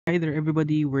Hi there,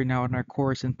 everybody. We're now on our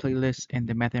course and playlist in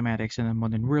the Mathematics in the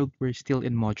Modern World. We're still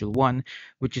in Module 1,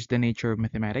 which is the nature of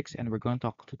mathematics, and we're going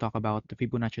to talk about the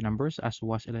Fibonacci numbers as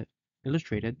was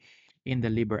illustrated in the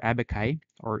Liber Abaci,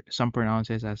 or some pronounce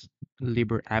it as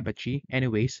Liber Abaci.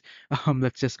 Anyways,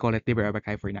 let's just call it Liber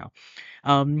Abaci for now.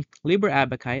 Liber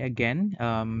Abaci, again,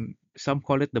 some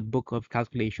call it the Book of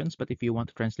Calculations, but if you want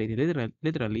to translate it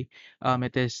literally,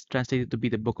 it is translated to be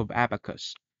the Book of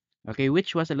Abacus. Okay,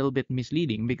 which was a little bit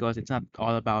misleading because it's not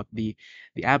all about the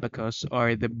abacus,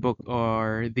 or the book,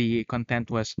 or the content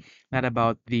was not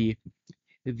about the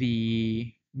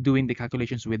doing the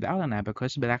calculations without an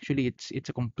abacus, but actually it's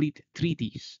a complete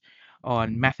treatise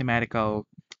on mathematical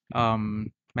and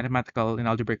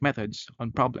algebraic methods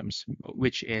on problems,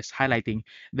 which is highlighting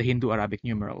the Hindu Arabic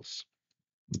numerals.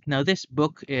 Now, this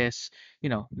book is,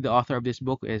 the author of this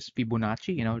book is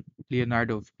Fibonacci,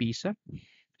 Leonardo of Pisa,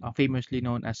 famously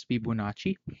known as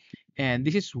Fibonacci. And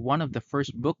this is one of the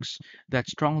first books that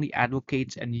strongly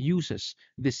advocates and uses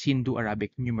this Hindu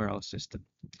Arabic numeral system.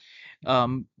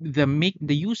 The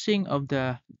using of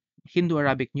the Hindu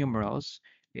Arabic numerals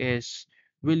is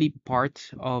really part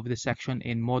of the section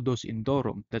in Modus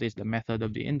Indorum, that is the method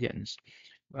of the Indians,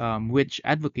 which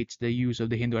advocates the use of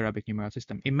the Hindu Arabic numeral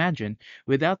system. Imagine,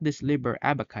 without this Liber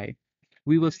Abaci,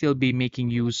 we will still be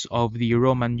making use of the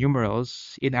Roman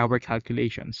numerals in our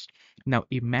calculations. Now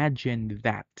imagine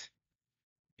that.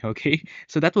 Okay,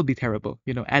 so that will be terrible.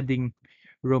 Adding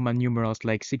Roman numerals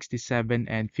like 67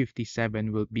 and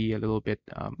 57 will be a little bit,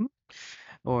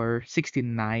 or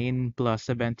 69 plus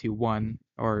 71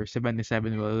 or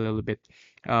 77 will a little bit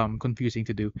confusing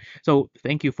to do. So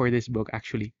thank you for this book,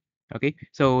 actually. Okay,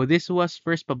 so this was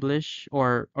first published,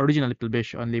 or originally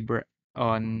published on Liber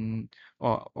on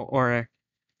or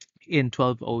in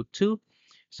 1202.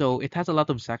 So it has a lot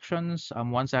of sections.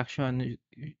 One section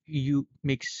you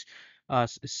makes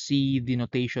us see the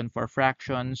notation for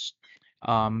fractions,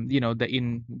 the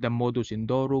modus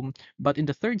indorum. But in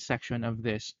the third section of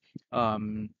this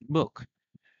book,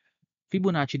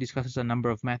 Fibonacci discusses a number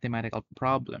of mathematical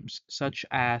problems, such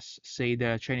as, say,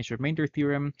 the Chinese remainder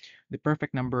theorem, the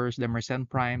perfect numbers, the Mersenne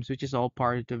primes, which is all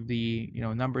part of the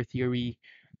number theory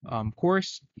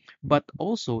course. But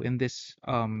also in this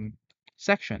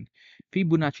section,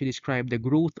 Fibonacci described the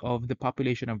growth of the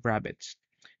population of rabbits.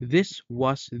 This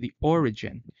was the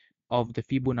origin of the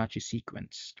Fibonacci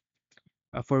sequence,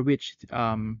 for which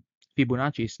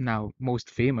Fibonacci is now most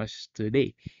famous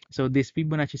today. So this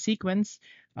Fibonacci sequence,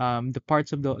 the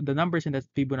parts of the numbers in that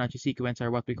Fibonacci sequence are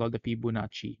what we call the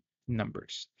Fibonacci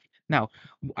numbers. Now,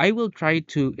 I will try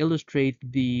to illustrate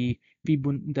the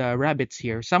rabbits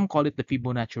here. Some call it the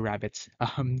Fibonacci rabbits.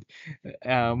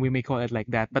 We may call it like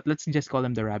that, but let's just call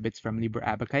them the rabbits from Liber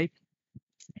Abaci.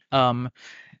 Um,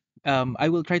 I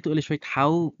will try to illustrate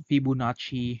how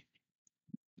Fibonacci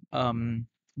um,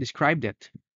 described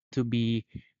it to be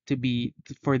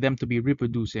for them to be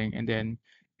reproducing and then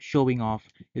showing off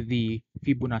the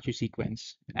Fibonacci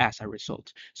sequence as a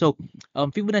result. So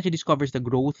Fibonacci discovers the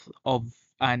growth of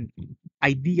an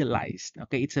idealized.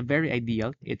 Okay, it's a very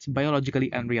ideal. It's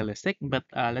biologically unrealistic, but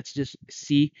let's just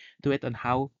see to it on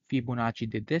how Fibonacci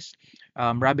did this.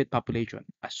 Rabbit population,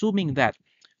 assuming that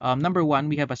number one,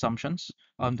 we have assumptions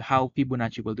on how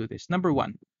Fibonacci will do this. Number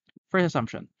one, first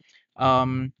assumption,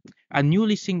 um, a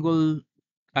newly single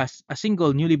a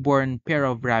single newly born pair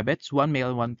of rabbits, one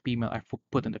male, one female, are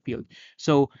put in the field.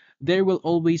 So there will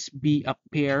always be a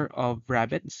pair of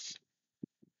rabbits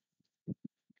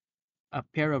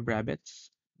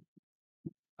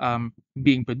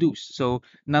being produced. So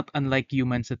not unlike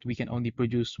humans that we can only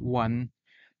produce one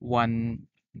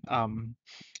um,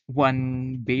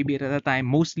 one baby at a time,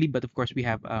 mostly. But of course, we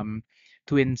have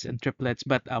twins and triplets.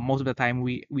 But most of the time,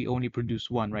 we only produce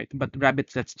one, right? But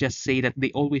rabbits, let's just say that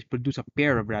they always produce a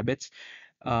pair of rabbits,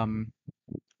 um,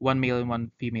 one male and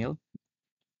one female,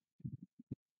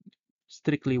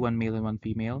 strictly one male and one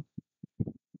female.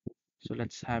 So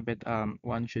let's have it.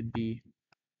 One should be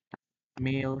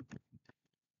male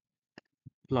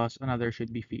plus another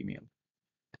should be female,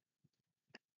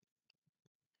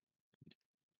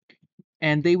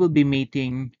 and they will be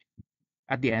mating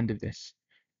at the end of this.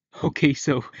 Okay,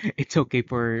 so it's okay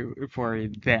for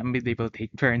them. They will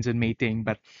take turns in mating,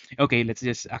 but okay, let's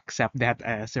just accept that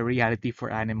as a reality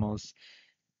for animals.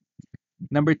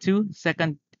 Number two,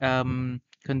 second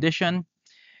condition,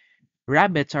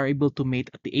 rabbits are able to mate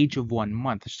at the age of 1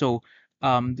 month. So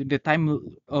the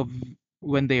time of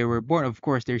when they were born, of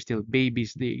course, they're still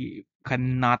babies. They will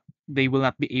not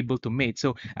be able to mate.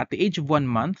 So at the age of 1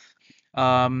 month,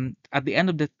 at the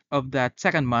end of that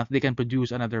second month, they can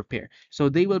produce another pair. So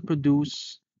they will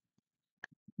produce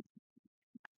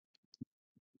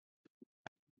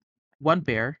one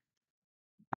pair,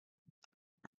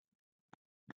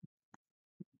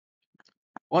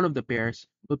 all of the pairs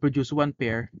will produce one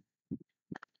pair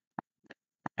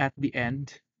at the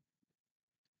end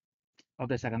of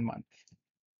the second month.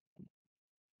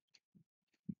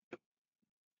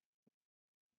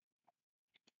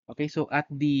 Okay, so at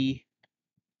the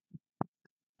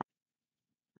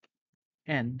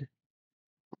end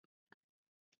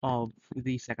of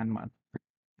the second month.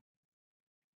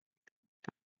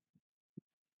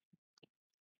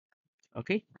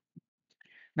 Okay,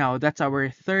 now that's our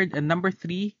third and number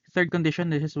three, third condition.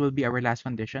 This will be our last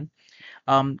condition.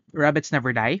 Rabbits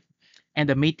never die, and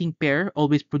the mating pair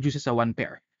always produces a one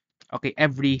pair. Okay,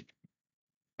 every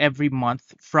month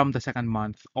from the second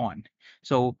month on.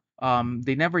 So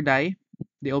they never die.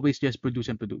 They always just produce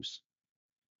and produce.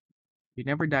 They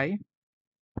never die.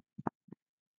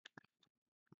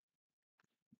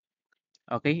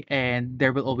 Okay, and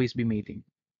there will always be mating.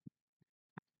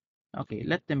 Okay,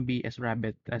 let them be as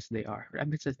rabbit as they are.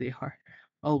 Rabbits as they are,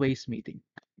 always mating.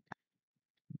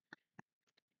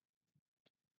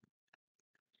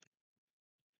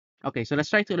 Okay, so let's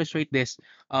try to illustrate this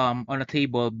on a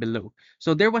table below.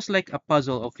 So there was like a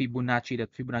puzzle of Fibonacci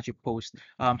that Fibonacci posed.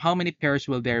 How many pairs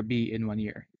will there be in 1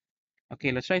 year?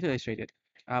 Okay, let's try to illustrate it.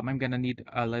 I'm gonna need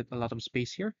a lot of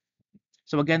space here.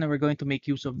 So again, we're going to make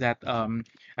use of that. I'm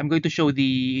going to show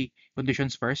the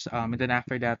conditions first, and then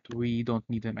after that, we don't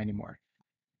need them anymore.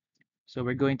 So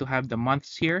we're going to have the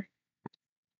months here.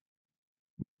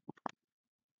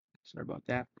 Sorry about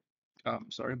that.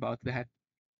 Sorry about that.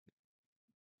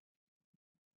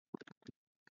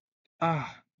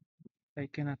 Ah, I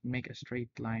cannot make a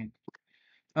straight line.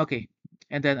 Okay,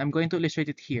 and then I'm going to illustrate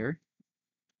it here,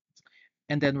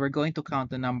 and then we're going to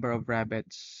count the number of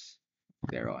rabbits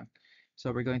thereon.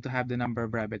 So we're going to have the number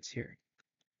of rabbits here.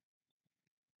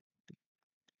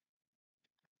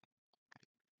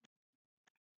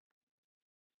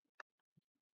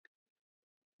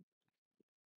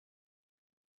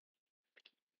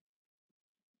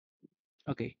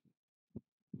 Okay,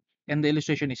 and the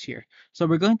illustration is here. So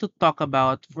we're going to talk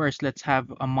about first, let's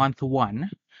have a month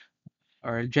one,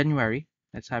 or January.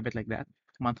 Let's have it like that,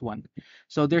 month one.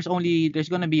 So there's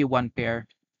gonna be one pair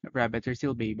of rabbits. They're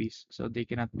still babies, so they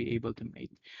cannot be able to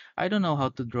mate. I don't know how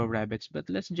to draw rabbits, but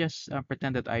let's just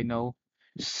pretend that I know.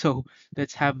 So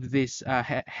let's have this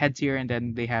heads here, and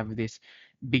then they have this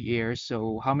big ears.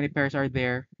 So how many pairs are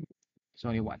there? It's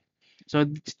only one. So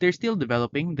they're still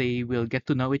developing. They will get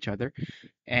to know each other,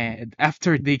 and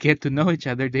after they get to know each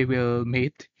other, they will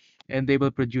mate, and they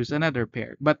will produce another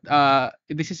pair. But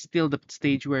this is still the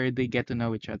stage where they get to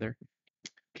know each other.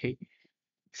 Okay,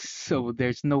 so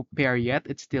there's no pair yet.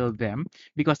 It's still them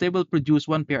because they will produce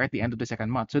one pair at the end of the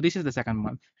second month. So this is the second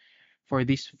month for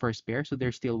this first pair. So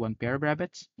there's still one pair of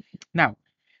rabbits. Now,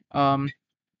 um,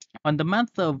 on the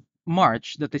month of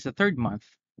March, that is the third month,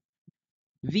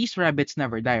 these rabbits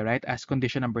never die, right? As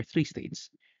condition number three states,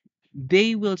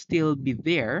 they will still be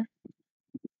there.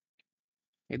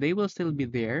 Okay, they will still be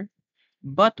there,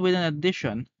 but with an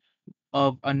addition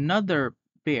of another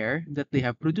pair that they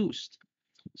have produced.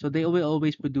 So they will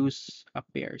always produce a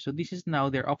pair. So this is now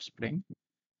their offspring.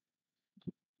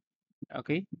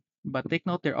 Okay, but take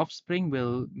note, their offspring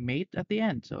will mate at the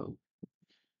end. So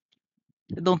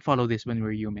don't follow this when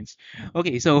we're humans.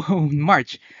 Okay, so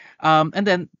March, and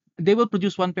then they will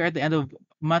produce one pair at the end of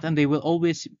month, and they will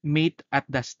always mate at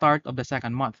the start of the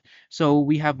second month. So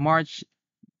we have March.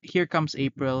 Here comes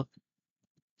April.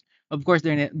 Of course,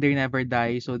 they never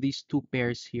die. So these two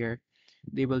pairs here,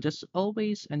 they will just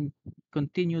always and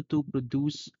continue to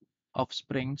produce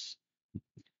offsprings.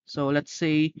 So let's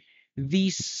say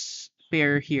these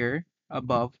pair here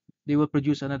above, they will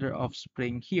produce another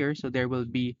offspring here. So there will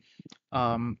be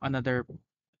another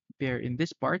pair in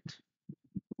this part.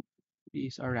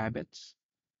 These are rabbits.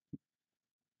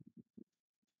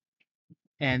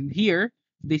 And here,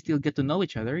 they still get to know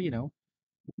each other,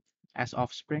 as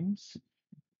offsprings,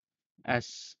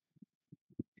 as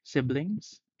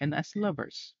siblings, and as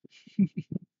lovers.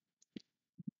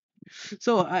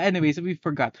 So, anyways, we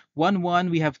forgot. 1, 1,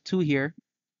 we have 2 here.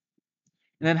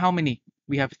 And then how many?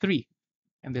 We have 3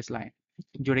 in this line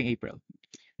during April.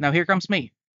 Now, here comes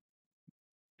May.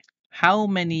 How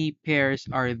many pairs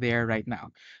are there right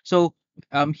now? So,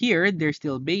 here, they're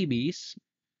still babies.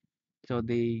 So,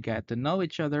 they get to know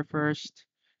each other first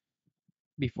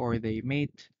before they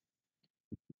mate.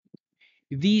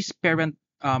 These parent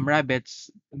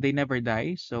rabbits, they never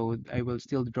die. So, I will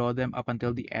still draw them up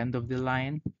until the end of the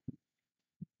line.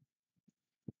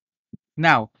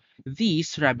 Now,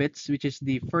 these rabbits, which is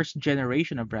the first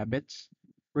generation of rabbits,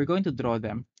 we're going to draw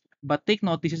them. But take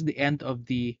note, this is the end of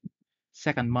the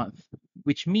second month,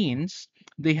 which means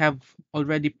they have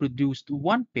already produced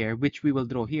one pair, which we will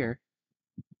draw here,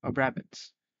 of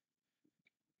rabbits.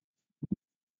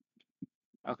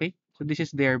 Okay, so this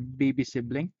is their baby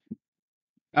sibling,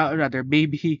 rather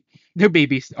baby, their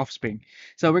baby's offspring.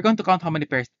 So we're going to count how many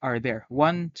pairs are there.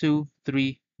 One, two,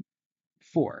 three,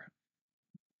 four.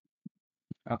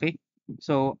 Okay,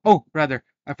 so oh, rather,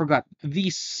 I forgot.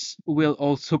 These will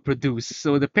also produce.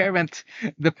 So the parent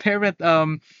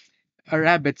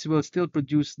rabbits will still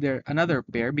produce their another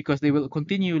pair because they will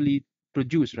continually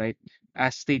produce, right?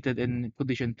 As stated in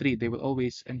condition 3, they will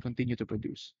always and continue to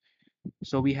produce.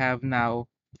 So we have now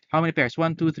how many pairs?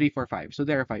 One, two, three, four, five. So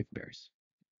there are 5 pairs.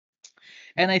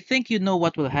 And I think you know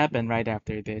what will happen right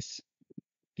after this.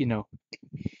 You know,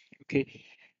 okay.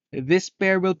 This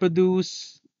pair will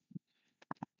produce,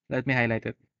 let me highlight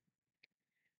it.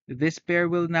 This pair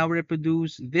will now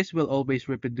reproduce. This will always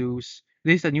reproduce.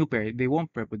 This is a new pair. They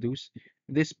won't reproduce.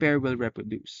 This pair will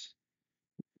reproduce.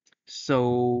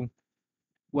 So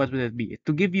what will it be?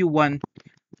 To give you one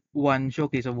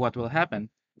showcase of what will happen,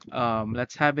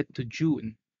 let's have it to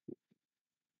June.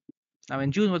 Now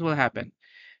in June, what will happen?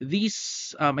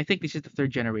 These, I think this is the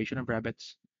third generation of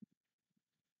rabbits.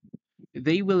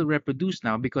 They will reproduce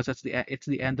now because it's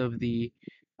the end of the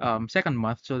second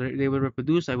month, so they will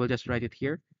reproduce. I will just write it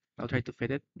here. I'll try to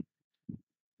fit it.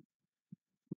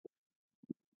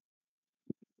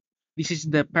 This is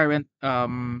the parent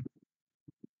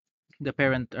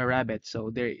rabbit,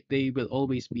 so they will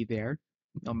always be there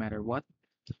no matter what.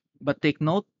 But take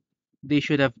note, they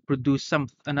should have produced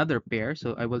another pair,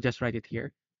 so I will just write it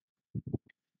here.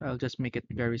 I'll just make it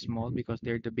very small because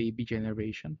they're the baby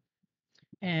generation,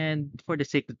 and for the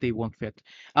sake that they won't fit.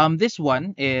 This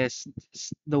one is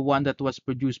the one that was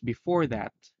produced before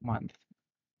that month,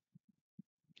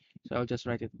 so I'll just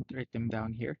write them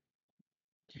down here.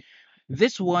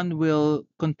 This one will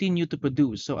continue to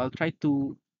produce, so I'll try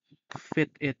to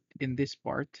fit it in this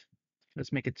part.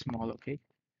 Let's make it small, okay?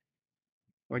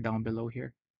 Or down below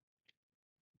here.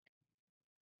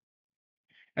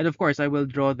 And of course, I will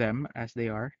draw them as they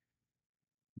are,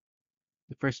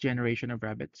 the first generation of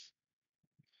rabbits.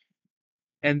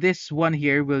 And this one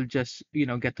here will just,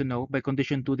 get to know by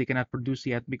condition 2 they cannot produce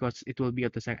yet because it will be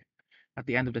at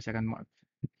the end of the second month.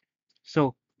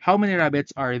 So how many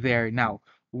rabbits are there now?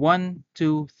 1,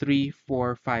 2, 3,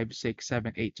 4, 5, 6,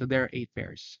 7, 8. So there are 8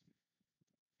 pairs.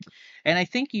 And I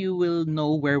think you will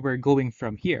know where we're going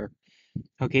from here.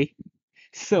 Okay.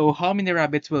 So how many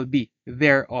rabbits will be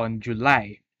there on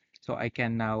July? So I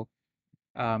can now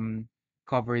um,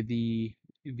 cover the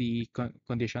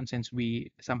condition since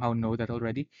we somehow know that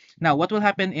already. Now, what will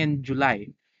happen in July?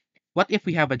 What if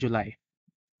we have a July?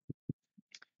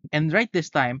 And right this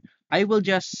time, I will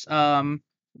just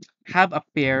have a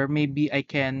pair. Maybe I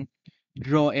can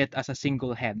draw it as a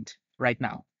single head right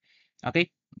now. Okay.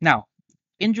 Now,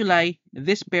 in July,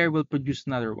 this pair will produce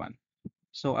another one.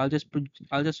 So I'll just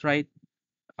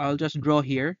draw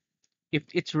here. If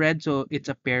it's red, so it's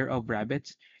a pair of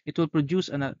rabbits. It will produce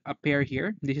a pair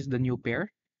here. This is the new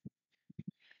pair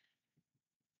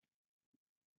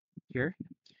here.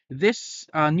 This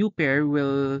new pair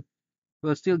will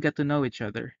still get to know each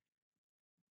other.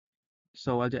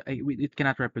 So it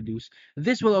cannot reproduce.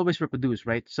 This will always reproduce,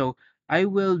 right? So I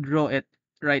will draw it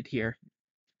right here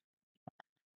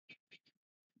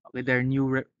with their new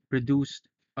reproduced,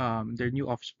 their new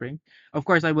offspring. Of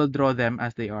course, I will draw them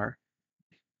as they are.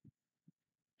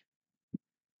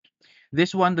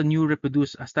 This one, the new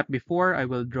reproduce a step before, I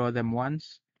will draw them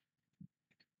once.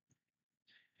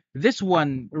 This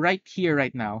one right here,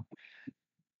 right now,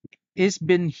 is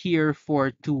been here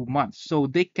for 2 months, so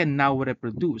they can now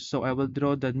reproduce. So I will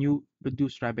draw the new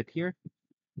produced rabbit here.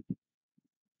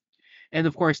 And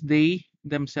of course, they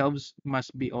themselves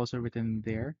must be also written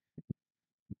there.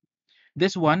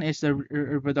 This one is a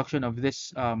reproduction of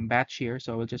this batch here,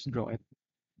 so I will just draw it.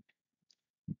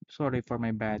 Sorry for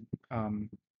my bad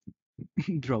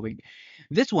drawing.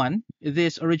 This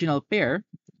original pair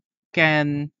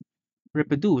can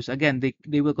reproduce. Again,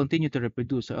 they will continue to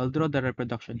reproduce. So I'll draw the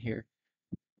reproduction here.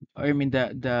 Or I mean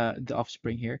the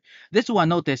offspring here. This one,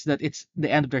 notice that it's the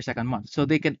end of their second month, so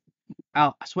they can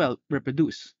as well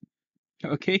reproduce.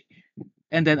 Okay,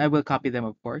 and then I will copy them,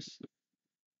 of course.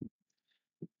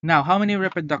 Now, how many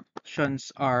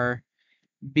reproductions are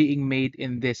being made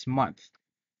in this month?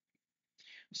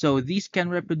 So these can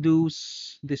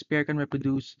reproduce, this pair can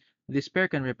reproduce, this pair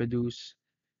can reproduce,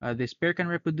 this pair can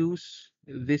reproduce,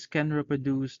 this can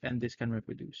reproduce, and this can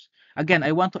reproduce. Again,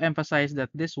 I want to emphasize that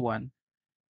this one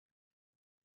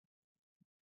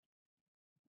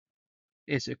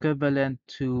is equivalent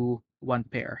to one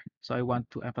pair. So I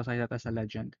want to emphasize that as a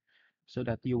legend. so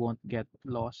that you won't get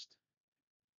lost.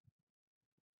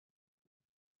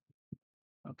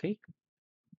 Okay.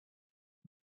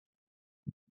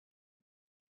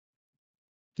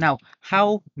 Now,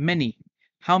 how many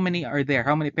are there?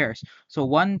 How many pairs? So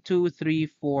 1, 2, 3,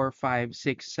 4, 5,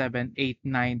 6, 7, 8,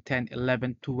 9, 10,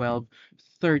 11, 12,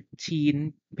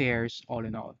 13 pairs all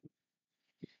in all.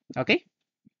 Okay.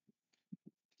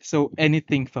 So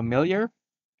anything familiar?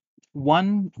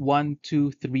 1, 1,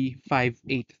 2, 3, 5,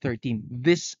 8, 13.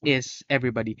 This is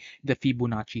everybody, the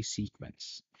Fibonacci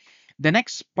sequence. The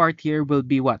next part here will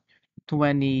be what?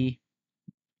 20,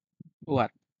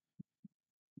 what?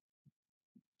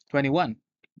 21,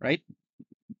 right?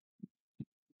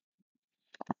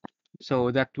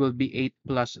 So that will be 8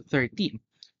 plus 13.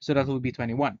 So that will be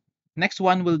 21. Next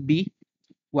one will be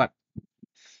what?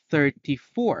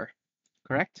 34,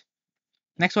 correct?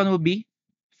 Next one will be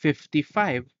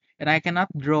 55. And I cannot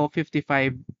draw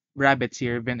 55 rabbits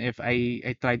here even if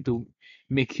I try to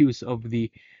make use of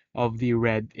the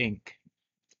red ink.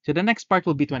 So the next part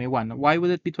will be 21. Why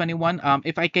will it be 21?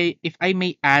 If I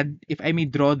may add, if I may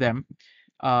draw them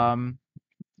um,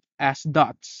 as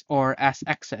dots or as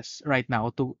X's right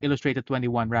now to illustrate the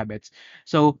 21 rabbits.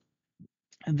 So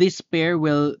this pair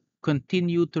will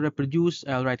continue to reproduce.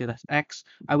 I'll write it as X.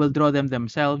 I will draw them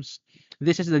themselves.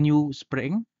 This is the new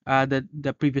spring,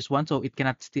 the previous one, so it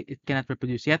cannot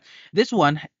reproduce yet. This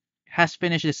one has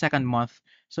finished the second month,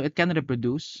 so it can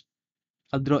reproduce.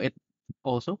 I'll draw it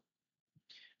also.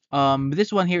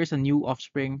 This one here is a new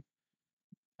offspring.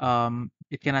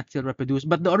 It cannot still reproduce,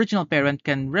 but the original parent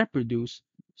can reproduce.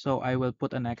 So I will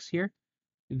put an X here.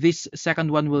 This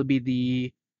second one will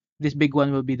be this big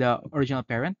one will be the original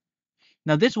parent.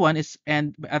 Now this one is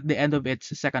at the end of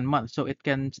its second month, so it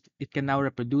can now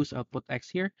reproduce. I'll put X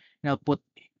here, and I'll put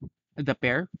the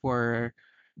pair for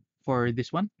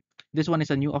this one. This one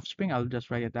is a new offspring. I'll just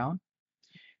write it down.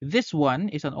 This one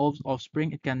is an old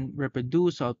offspring. It can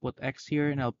reproduce. So I'll put X here,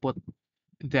 and I'll put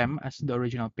them as the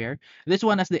original pair. This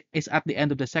one is at the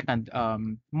end of the second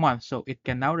month, so it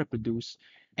can now reproduce,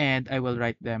 and I will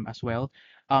write them as well.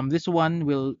 This one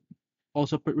will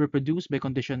also reproduce by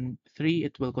condition 3.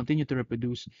 It will continue to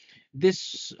reproduce.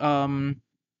 This one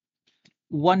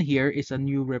here is a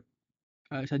new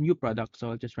product, so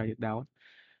I'll just write it down.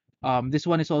 This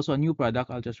one is also a new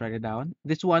product. I'll just write it down.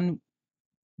 This one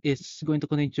is going to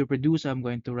continue to produce. I'm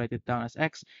going to write it down as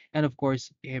X, and of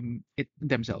course, it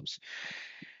themselves.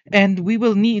 And we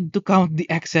will need to count the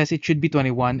excess. It should be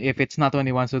 21. If it's not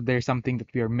 21, so there's something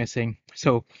that we are missing.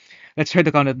 So let's try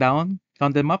to count it down.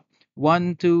 Count them up.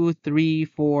 1, 2, 3,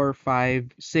 4,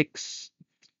 5, 6,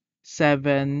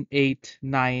 7, 8,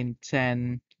 9,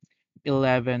 10,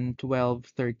 11, 12,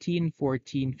 13,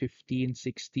 14, 15,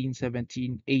 16,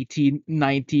 17, 18,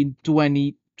 19,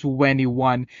 20,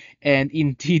 21. And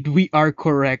indeed, we are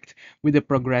correct with the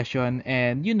progression,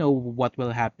 and you know what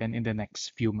will happen in the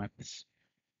next few months.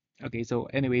 Okay, so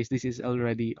anyways, this is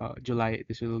already July.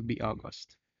 This will be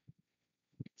August.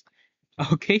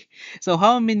 Okay, so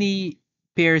how many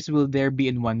pairs will there be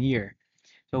in 1 year?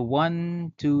 So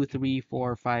 1, 2, 3,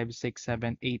 4, 5, 6,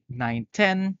 7, 8, 9,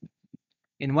 10.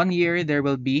 In 1 year, there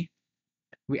will be,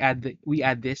 we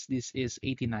add this. This is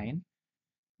 89.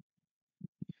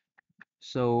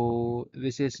 So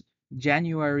this is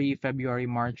January, February,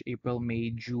 March, April,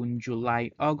 May, June, July,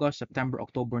 August, September,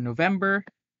 October, November.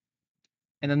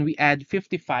 And then we add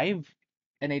 55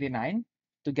 and 89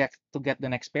 to get the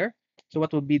next pair. So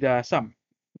what would be the sum?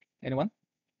 Anyone?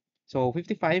 So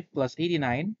 55 plus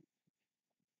 89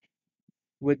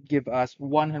 would give us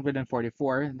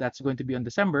 144. That's going to be on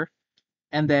December.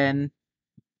 And then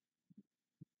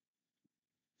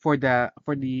for the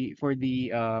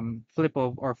flip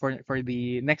of, or for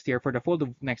the next year, for the fold of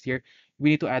next year,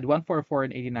 we need to add 144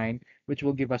 and 89, which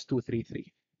will give us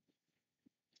 233.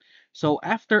 So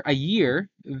after a year,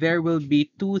 there will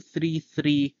be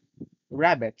 233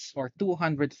 rabbits, or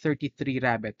 233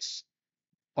 rabbits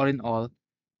all in all.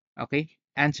 Okay,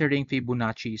 answering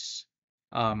Fibonacci's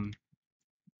um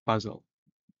puzzle.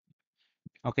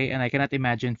 Okay, and I cannot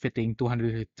imagine fitting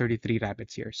 233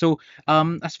 rabbits here. So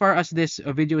as far as this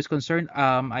video is concerned,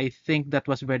 I think that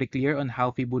was very clear on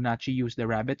how Fibonacci used the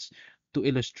rabbits to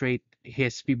illustrate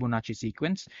his Fibonacci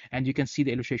sequence, and you can see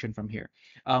the illustration from here.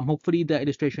 Hopefully the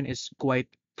illustration is quite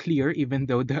clear, even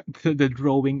though the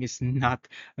drawing is not.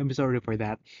 I'm sorry for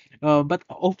that, but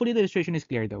hopefully the illustration is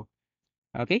clear though.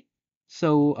 Okay,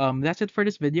 so that's it for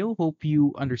this video. Hope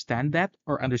you understand that,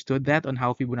 or understood that, on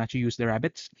how Fibonacci used the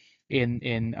rabbits in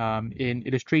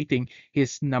illustrating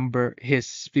his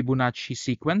Fibonacci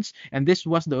sequence. And this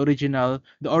was the origin of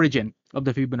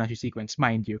the Fibonacci sequence,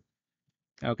 mind you.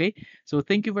 Okay, so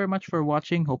thank you very much for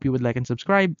watching. Hope you would like and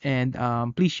subscribe, and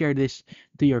please share this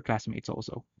to your classmates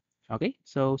also. Okay,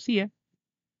 so see ya.